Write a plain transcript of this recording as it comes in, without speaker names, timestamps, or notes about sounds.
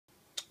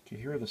Okay,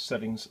 here are the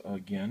settings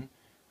again.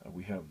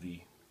 We have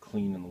the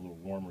clean and the little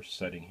warmer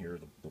setting here,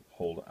 the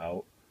pulled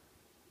out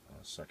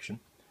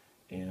section.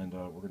 And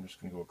we're just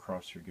going to go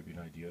across here, give you an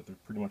idea. They're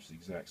pretty much the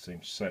exact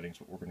same settings,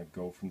 but we're going to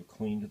go from the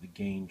clean to the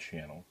gain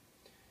channel.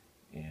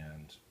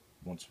 And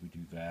once we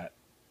do that,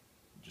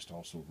 just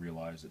also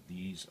realize that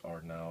these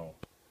are now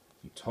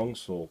the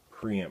TungSol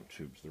preamp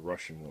tubes, the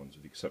Russian ones,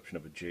 with the exception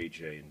of a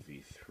JJ and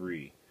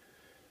V3.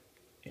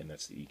 And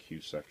that's the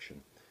EQ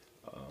section.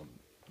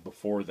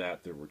 Before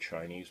that, there were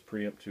Chinese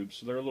preamp tubes,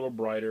 so they're a little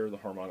brighter. The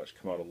harmonics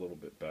come out a little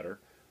bit better,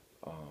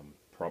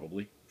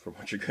 probably, from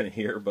what you're going to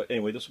hear. But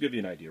anyway, this will give you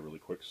an idea really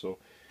quick. So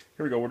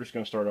here we go. We're just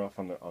going to start off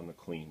on the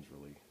cleans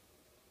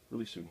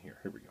really soon here.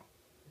 Here we go.